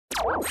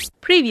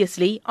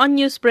Previously on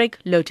Newsbreak,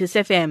 Lotus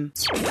FM.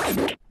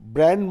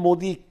 Brand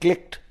Modi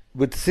clicked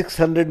with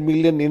 600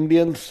 million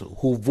Indians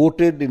who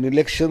voted in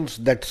elections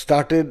that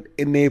started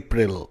in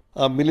April.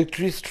 A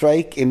military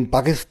strike in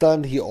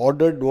Pakistan he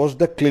ordered was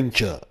the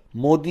clincher.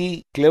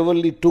 Modi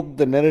cleverly took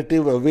the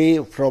narrative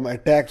away from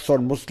attacks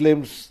on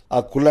Muslims,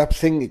 a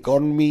collapsing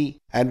economy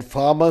and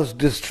farmers'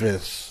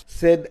 distress,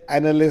 said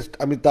analyst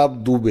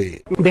Amitabh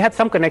Dubey. They had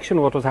some connection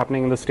to what was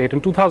happening in the state.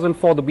 In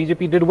 2004, the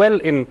BJP did well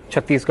in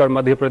Chhattisgarh,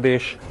 Madhya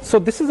Pradesh. So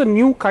this is a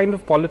new kind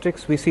of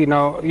politics we see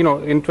now.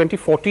 In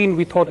 2014,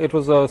 we thought it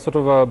was a sort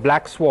of a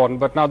black swan,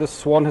 but now this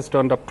swan has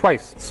turned up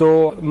twice.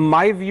 So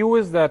my view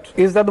is that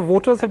the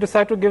voters have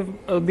decided to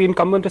give the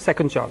incumbent a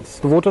second chance.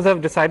 The voters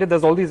have decided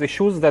there's all these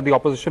issues that the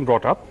opposition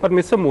brought up, but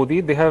Mr. Modi,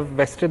 they have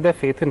vested their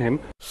faith in him.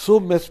 So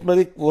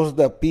mesmeric was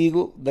the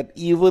appeal that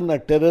even a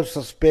terror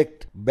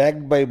suspect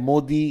backed by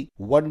Modi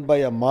won by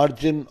a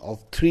margin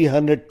of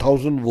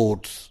 300,000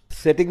 votes,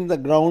 setting the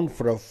ground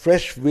for a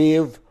fresh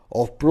wave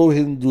of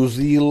pro-Hindu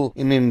zeal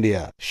in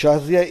India.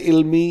 Shazia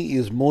Ilmi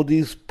is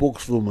Modi's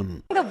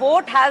spokeswoman. The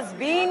vote has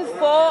been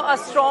for a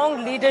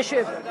strong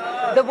leadership.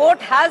 The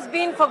vote has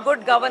been for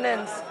good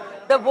governance.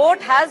 The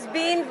vote has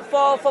been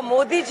for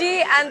Modi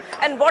ji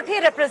and what he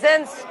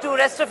represents to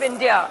rest of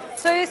India.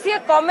 So you see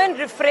a common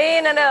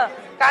refrain and a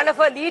kind of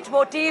a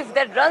leitmotif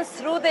that runs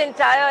through the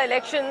entire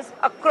elections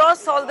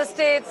across all the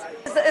states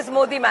is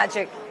Modi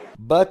magic.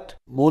 But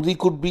Modi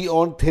could be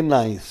on thin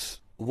ice,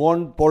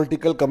 warned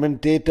political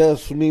commentator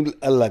Sunil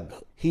Alag.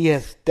 He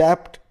has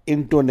tapped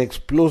into an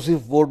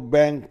explosive vote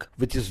bank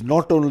which is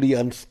not only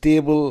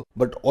unstable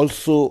but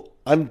also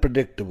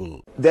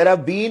unpredictable. There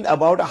have been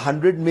about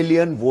 100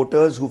 million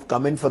voters who've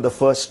come in for the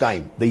first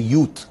time, the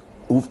youth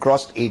who've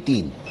crossed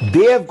 18.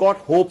 They have got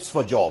hopes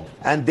for jobs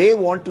and they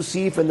want to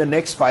see if in the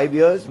next 5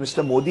 years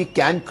Mr. Modi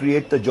can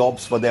create the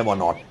jobs for them or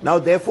not. Now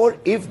therefore,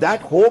 if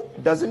that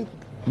hope doesn't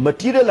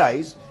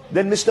materialize,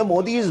 then Mr.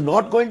 Modi is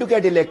not going to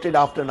get elected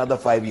after another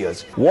 5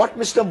 years. What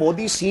Mr.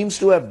 Modi seems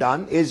to have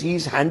done is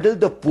he's handled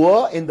the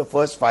poor in the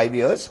first 5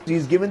 years.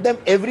 He's given them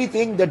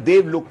everything that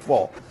they've looked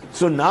for.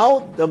 So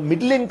now the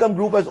middle income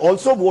group has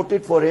also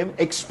voted for him,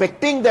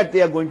 expecting that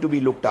they are going to be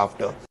looked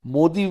after.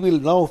 Modi will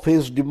now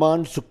face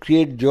demands to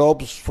create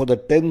jobs for the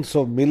tens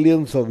of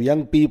millions of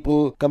young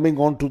people coming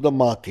onto the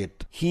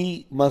market.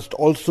 He must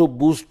also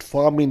boost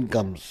farm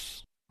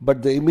incomes.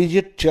 But the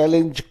immediate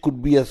challenge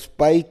could be a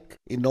spike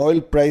in oil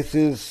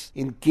prices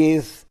in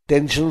case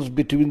tensions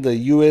between the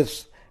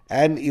US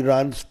and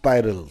Iran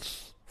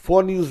spirals.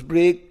 For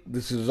Newsbreak,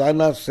 this is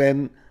Rana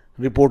Senn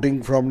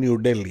reporting from New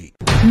Delhi.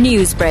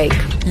 Newsbreak,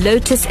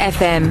 Lotus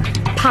FM,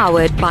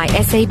 powered by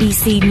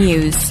SABC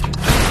News.